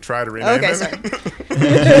 but you could try to rename Okay, it.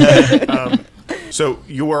 sorry. So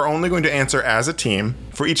you are only going to answer as a team.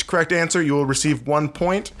 For each correct answer, you will receive 1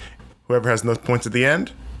 point. Whoever has those points at the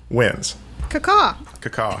end wins. Cacaw.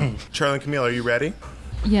 Cacao. Charlie and Camille, are you ready?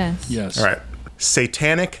 Yes. Yes. All right.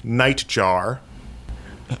 Satanic Nightjar,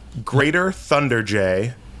 Greater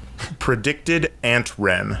Thunderjay, Predicted Ant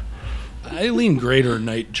Wren. I lean Greater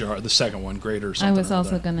Nightjar, the second one, Greater something. I was or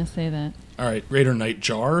also other. going to say that. All right, Greater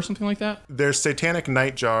Nightjar or something like that? There's Satanic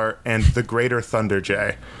Nightjar and the Greater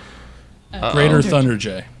Thunderjay. Greater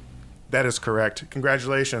Thunderjay. That is correct.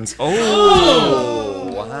 Congratulations.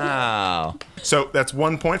 Oh, wow. So that's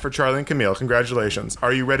 1 point for Charlie and Camille. Congratulations.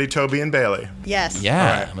 Are you ready, Toby and Bailey? Yes.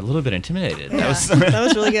 Yeah, I'm a little bit intimidated. Yeah, that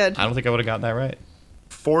was really good. I don't think I would have gotten that right.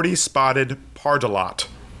 40-spotted Pardalot,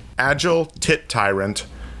 Agile Tit Tyrant,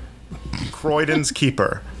 Croydon's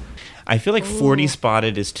Keeper. I feel like 40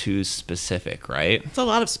 spotted is too specific, right? It's a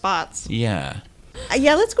lot of spots. Yeah.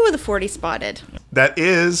 Yeah, let's go with the 40 spotted. That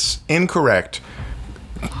is incorrect.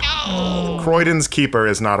 Croydon's Keeper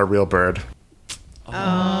is not a real bird.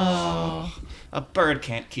 A bird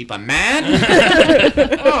can't keep a man.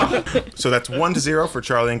 So that's 1-0 for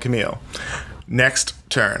Charlie and Camille. Next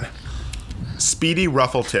turn. Speedy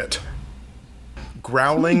Ruffletit,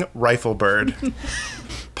 Growling Riflebird,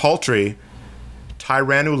 Paltry,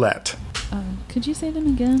 Tyrannulette. Could you say them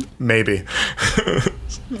again? Maybe.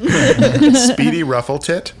 Speedy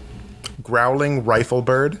Ruffletit, Growling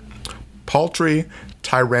Riflebird, Paltry,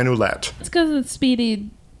 Tyrannulette. It's because it's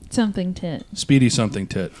Speedy something tit. Speedy something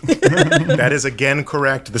tit. That is again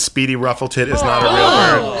correct. The Speedy Ruffletit is not a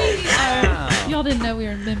real bird. Y'all didn't know we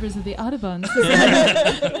were members of the Audubon.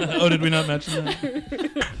 Oh, did we not mention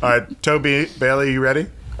that? All right, Toby, Bailey, you ready?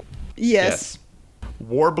 Yes.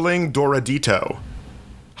 Warbling Doradito,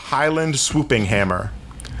 Highland Swooping Hammer,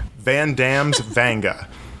 Van Dam's Vanga.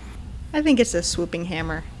 I think it's a swooping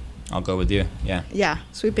hammer. I'll go with you. Yeah. Yeah,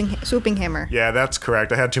 swooping hammer. Yeah, that's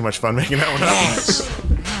correct. I had too much fun making that one up.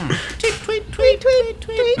 Tweet, tweet, tweet, tweet,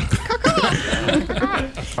 tweet.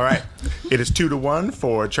 Cacaw. All right. It is 2-1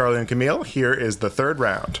 for Charlie and Camille. Here is the third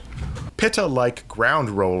round. Pitta-like ground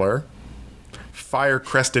roller,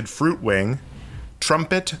 fire-crested fruit wing,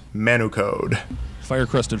 Trumpet Manucode.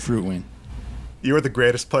 Fire-crested fruit wing. You are the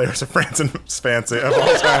greatest players of Franzen's Fancy of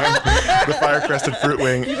all time. The fire-crested fruit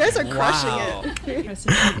wing. You guys are crushing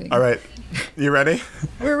it. All right. You ready?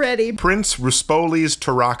 We're ready. Prince Ruspoli's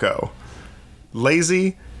Tarraco.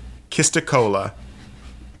 Lazy Kisticola.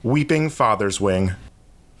 Weeping Father's Wing.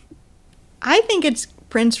 I think it's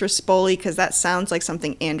Prince Ruspoli because that sounds like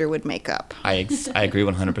something Andrew would make up. I agree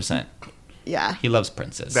 100%. Yeah. He loves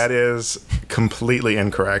princes. That is completely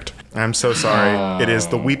incorrect. I'm so sorry. It is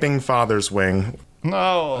the Weeping Father's Wing. No.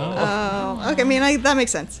 Oh, okay. I mean, that makes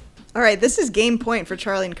sense. All right. This is game point for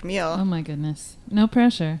Charlie and Camille. Oh my goodness. No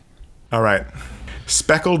pressure. All right.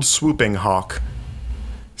 Speckled Swooping Hawk.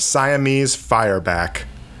 Siamese Fireback.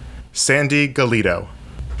 Sandy Galito.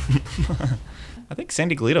 I think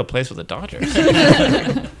Sandy Galito plays for the Dodgers.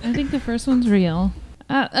 I think the first one's real.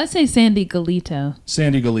 I say Sandy Galito.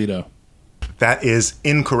 Sandy Galito. That is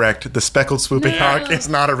incorrect. The speckled swooping hawk is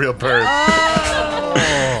not a real bird.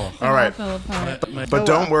 All right. Fell apart. But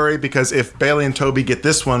don't worry, because if Bailey and Toby get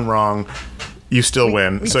this one wrong, you still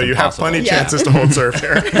win. So you have plenty of chances to hold serve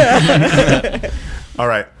here. All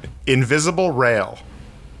right. Invisible Rail.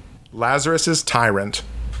 Lazarus's Tyrant.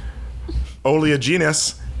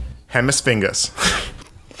 Oleaginous Hemisphingus.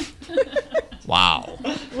 Wow.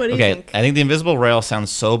 What do you Okay, think? I think the invisible rail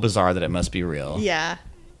sounds so bizarre that it must be real. Yeah.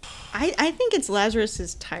 I think it's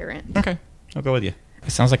Lazarus's Tyrant. Okay, I'll go with you.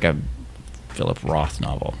 It sounds like a Philip Roth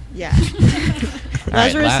novel. Yeah. All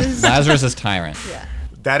right, Lazarus's Lazarus's Tyrant. Yeah.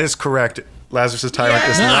 That is correct. Lazarus's Tyrant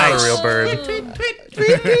is not a real bird.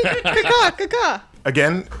 Caw, caw.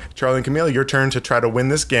 Again, Charlie and Camille, your turn to try to win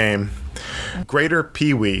this game. Greater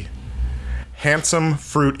Peewee. Handsome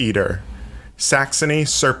Fruit Eater. Saxony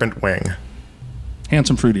Serpent Wing.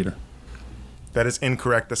 Handsome fruit eater. That is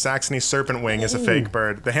incorrect. The Saxony Serpent Wing is a fake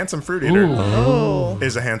bird. The Handsome Fruit Eater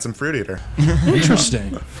is a handsome fruit eater.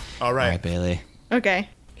 Interesting. All All right, right, Bailey. Okay.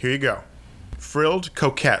 here you go. Frilled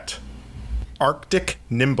Coquette. Arctic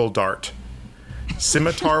Nimble Dart.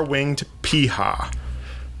 Scimitar Winged Peaha.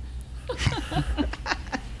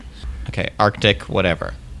 Okay, Arctic,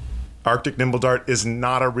 whatever. Arctic Nimble Dart is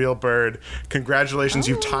not a real bird. Congratulations,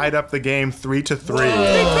 you tied up the game 3-3.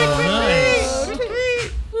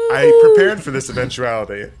 I prepared for this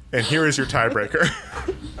eventuality, and here is your tiebreaker.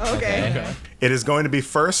 Okay. It is going to be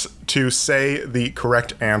first to say the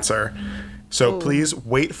correct answer. So please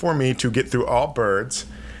wait for me to get through all birds,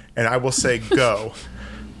 and I will say go.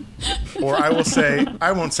 Or I won't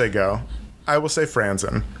say go. I will say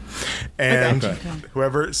Franzen. And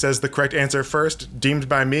whoever says the correct answer first, deemed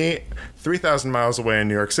by me 3,000 miles away in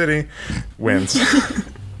New York City, wins.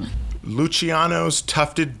 Luciano's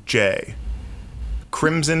Tufted Jay.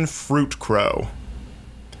 Crimson Fruit Crow.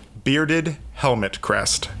 Bearded Helmet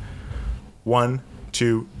Crest. 1,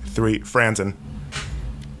 2, 3. Franzen.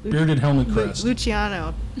 Bearded helmet crest.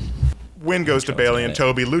 Luciano. Win goes to Bailey and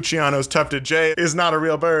Toby. Luciano's Tufted Jay is not a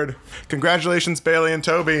real bird. Congratulations, Bailey and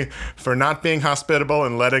Toby, for not being hospitable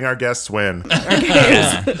and letting our guests win.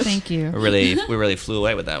 Thank you. We really flew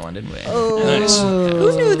away with that one, didn't we? Nice.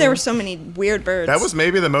 Who knew there were so many weird birds? That was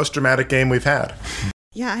maybe the most dramatic game we've had.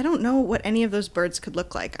 Yeah, I don't know what any of those birds could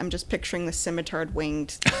look like. I'm just picturing the scimitar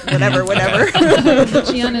winged whatever.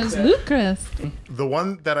 Luciano's Lucas. The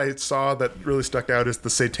one that I saw that really stuck out is the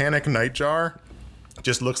Satanic Nightjar.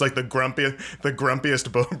 Just looks like the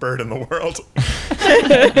grumpiest bird in the world.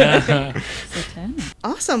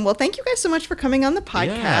 Awesome. Well, thank you guys so much for coming on the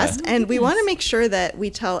podcast. And we want to make sure that we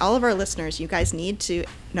tell all of our listeners you guys need to,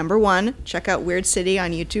 number one, check out Weird City on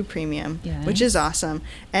YouTube Premium, which is awesome.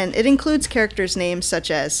 And it includes characters' names such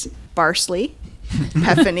as Barsley,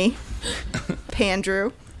 Pephany,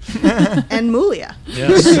 Pandrew, and Mulia.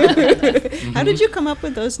 Yes. How did you come up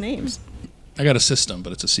with those names? I got a system,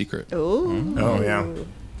 but it's a secret. Ooh. Oh, yeah.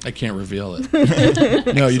 I can't reveal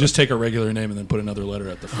it. No, you just take a regular name and then put another letter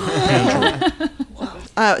at the front.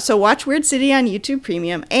 Andrew. So watch Weird City on YouTube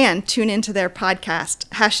Premium and tune into their podcast,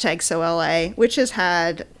 #SoLA, which has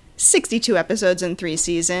had 62 episodes in 3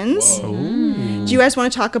 seasons. Do you guys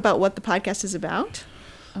want to talk about what the podcast is about?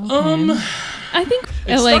 I think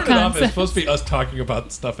It LA started off as concept supposed to be us talking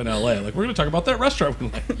about stuff in LA. Like, we're going to talk about that restaurant we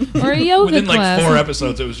like. or a yoga Within like class. 4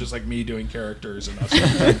 episodes, it was just like me doing characters and us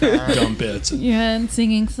doing dumb bits. And Yeah, and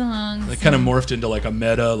singing songs. it kind of morphed into like a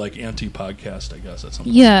meta, like anti-podcast, I guess. That's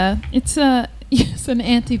something. Yeah, it's an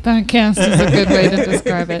anti-podcast is a good way to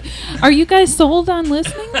describe it. Are you guys sold on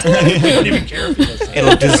listening to it? I don't even care if you listen.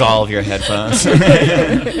 It'll dissolve your headphones.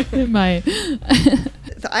 It might.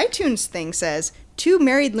 The iTunes thing says, 2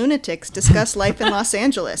 married lunatics discuss life in Los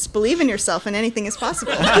Angeles. Believe in yourself and anything is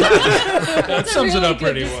possible. That sums it up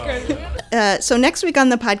pretty well. So next week on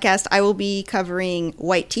the podcast, I will be covering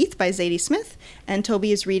White Teeth by Zadie Smith, and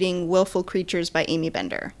Toby is reading Willful Creatures by Amy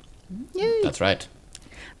Bender. Yay! That's right.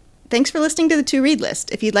 Thanks for listening to the To Read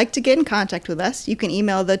List. If you'd like to get in contact with us, you can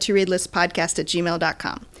email the To Read List podcast at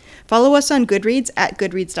gmail.com. Follow us on Goodreads at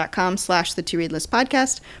goodreads.com/the To Read List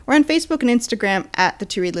podcast, or on Facebook and Instagram at the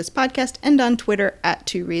To Read List podcast, and on Twitter at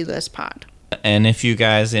To Read List pod. And if you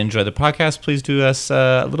guys enjoy the podcast, please do us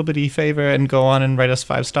a little bitty favor and go on and write us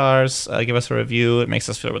 5 stars. Give us a review. It makes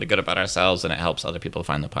us feel really good about ourselves, and it helps other people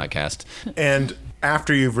find the podcast. And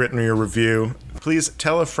after you've written your review, please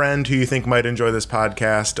tell a friend who you think might enjoy this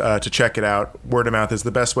podcast to check it out. Word of mouth is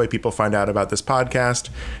the best way people find out about this podcast.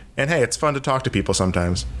 And hey, it's fun to talk to people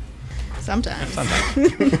sometimes. Sometimes.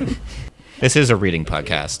 This is a reading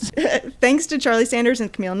podcast. Thanks to Charlie Sanders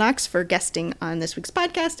and Camille Knox for guesting on this week's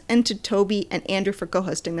podcast, and to Toby and Andrew for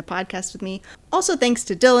co-hosting the podcast with me. Also thanks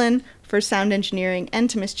to Dylan for sound engineering, and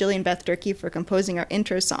to Miss Jillian Beth Durkee for composing our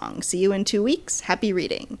intro song. See you in 2 weeks. Happy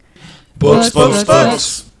reading. Books, books,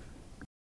 books.